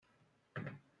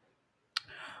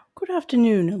Good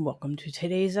afternoon and welcome to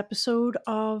today's episode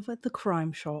of The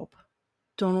Crime Shop.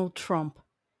 Donald Trump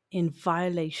in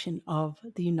violation of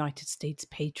the United States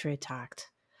Patriot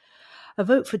Act. A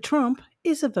vote for Trump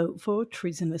is a vote for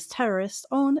treasonous terrorists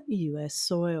on US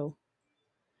soil.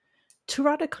 To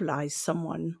radicalize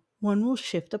someone, one will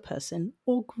shift a person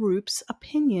or group's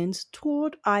opinions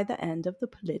toward either end of the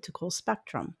political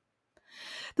spectrum.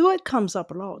 The word comes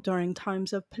up a lot during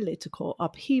times of political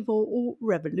upheaval or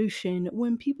revolution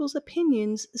when people's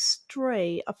opinions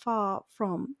stray afar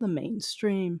from the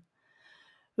mainstream.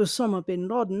 Osama bin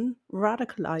Laden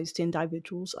radicalized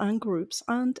individuals and groups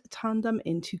and turned them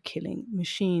into killing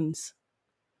machines.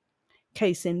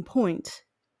 Case in point,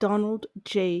 Donald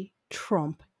J.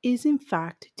 Trump is in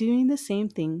fact doing the same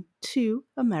thing to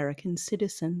American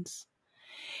citizens.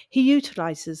 He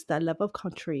utilizes their love of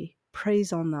country,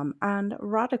 preys on them, and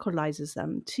radicalizes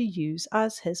them to use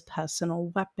as his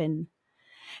personal weapon.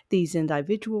 These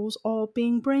individuals are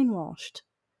being brainwashed,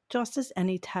 just as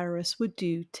any terrorist would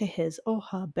do to his or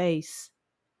her base.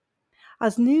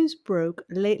 As news broke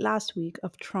late last week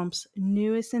of Trump's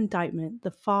newest indictment,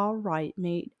 the far right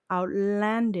made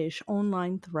outlandish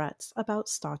online threats about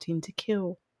starting to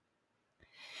kill.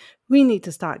 We need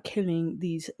to start killing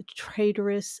these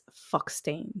traitorous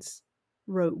fuckstains,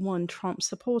 wrote one Trump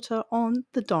supporter on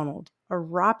The Donald, a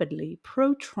rabidly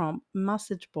pro-Trump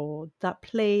message board that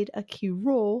played a key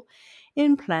role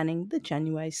in planning the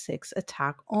January 6th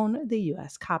attack on the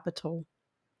US Capitol.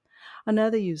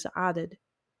 Another user added,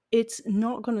 "It's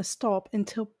not going to stop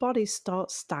until bodies start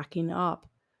stacking up.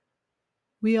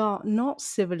 We are not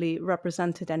civilly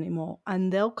represented anymore,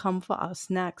 and they'll come for us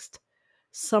next.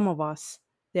 Some of us,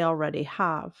 they already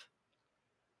have."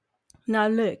 Now,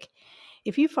 look,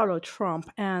 if you follow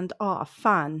Trump and are a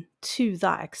fan to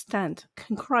that extent,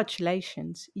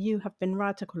 congratulations, you have been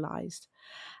radicalized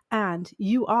and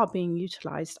you are being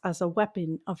utilized as a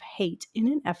weapon of hate in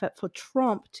an effort for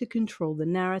Trump to control the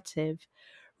narrative,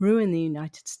 ruin the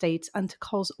United States, and to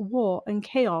cause war and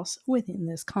chaos within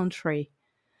this country.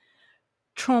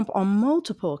 Trump on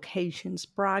multiple occasions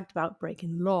bragged about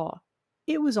breaking the law.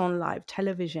 It was on live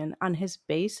television, and his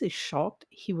base is shocked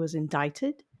he was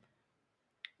indicted.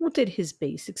 What did his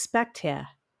base expect here?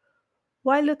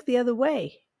 Why look the other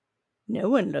way? No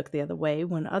one looked the other way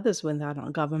when others within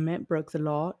our government broke the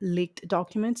law, leaked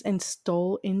documents, and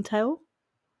stole intel.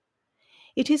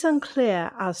 It is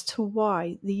unclear as to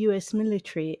why the US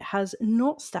military has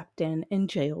not stepped in and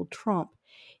jailed Trump.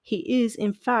 He is,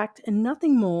 in fact,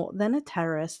 nothing more than a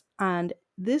terrorist, and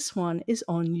this one is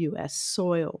on US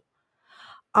soil,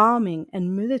 arming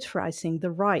and militarizing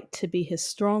the right to be his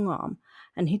strong arm,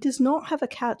 and he does not have a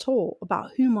care at all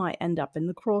about who might end up in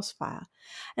the crossfire.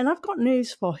 And I've got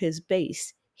news for his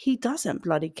base. He doesn't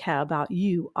bloody care about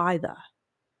you either.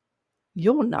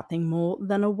 You're nothing more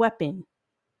than a weapon.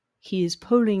 He is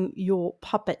pulling your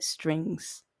puppet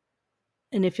strings.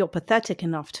 And if you're pathetic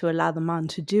enough to allow the man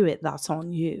to do it, that's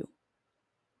on you.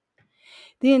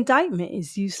 The indictment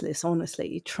is useless,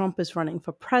 honestly. Trump is running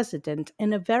for president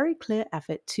in a very clear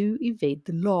effort to evade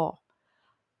the law.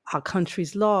 Our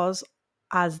country's laws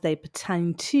as they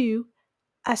pertain to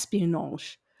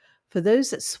espionage. For those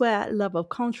that swear love of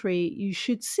country, you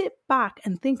should sit back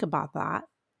and think about that.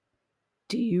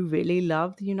 Do you really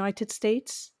love the United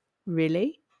States?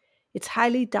 Really? It's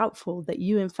highly doubtful that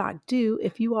you in fact do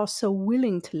if you are so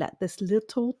willing to let this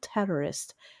little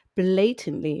terrorist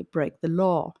blatantly break the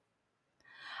law.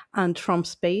 And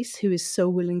Trump's base, who is so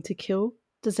willing to kill,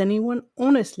 does anyone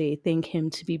honestly think him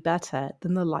to be better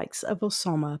than the likes of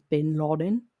Osama bin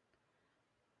Laden?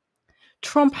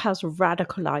 Trump has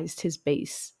radicalized his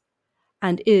base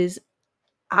and is,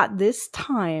 at this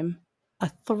time,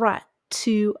 a threat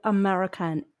to America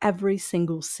and every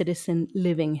single citizen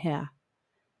living here.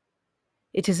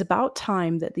 It is about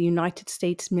time that the United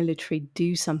States military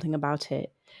do something about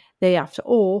it. They, after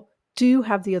all, do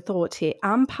have the authority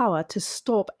and power to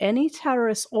stop any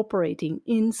terrorists operating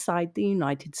inside the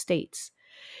United States.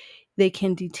 They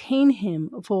can detain him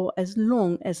for as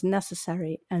long as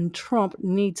necessary, and Trump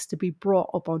needs to be brought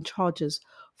up on charges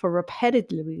for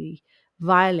repeatedly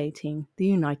violating the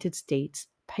United States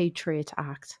Patriot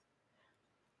Act.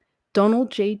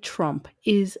 Donald J. Trump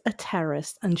is a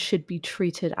terrorist and should be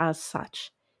treated as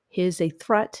such. He is a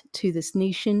threat to this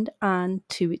nation and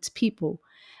to its people,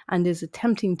 and is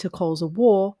attempting to cause a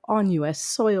war on US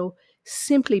soil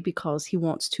simply because he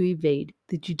wants to evade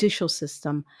the judicial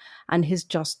system and his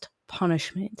just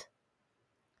punishment.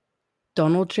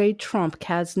 Donald J. Trump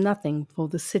cares nothing for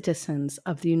the citizens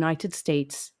of the United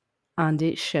States, and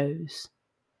it shows.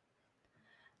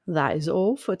 That is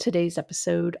all for today's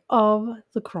episode of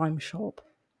The Crime Shop.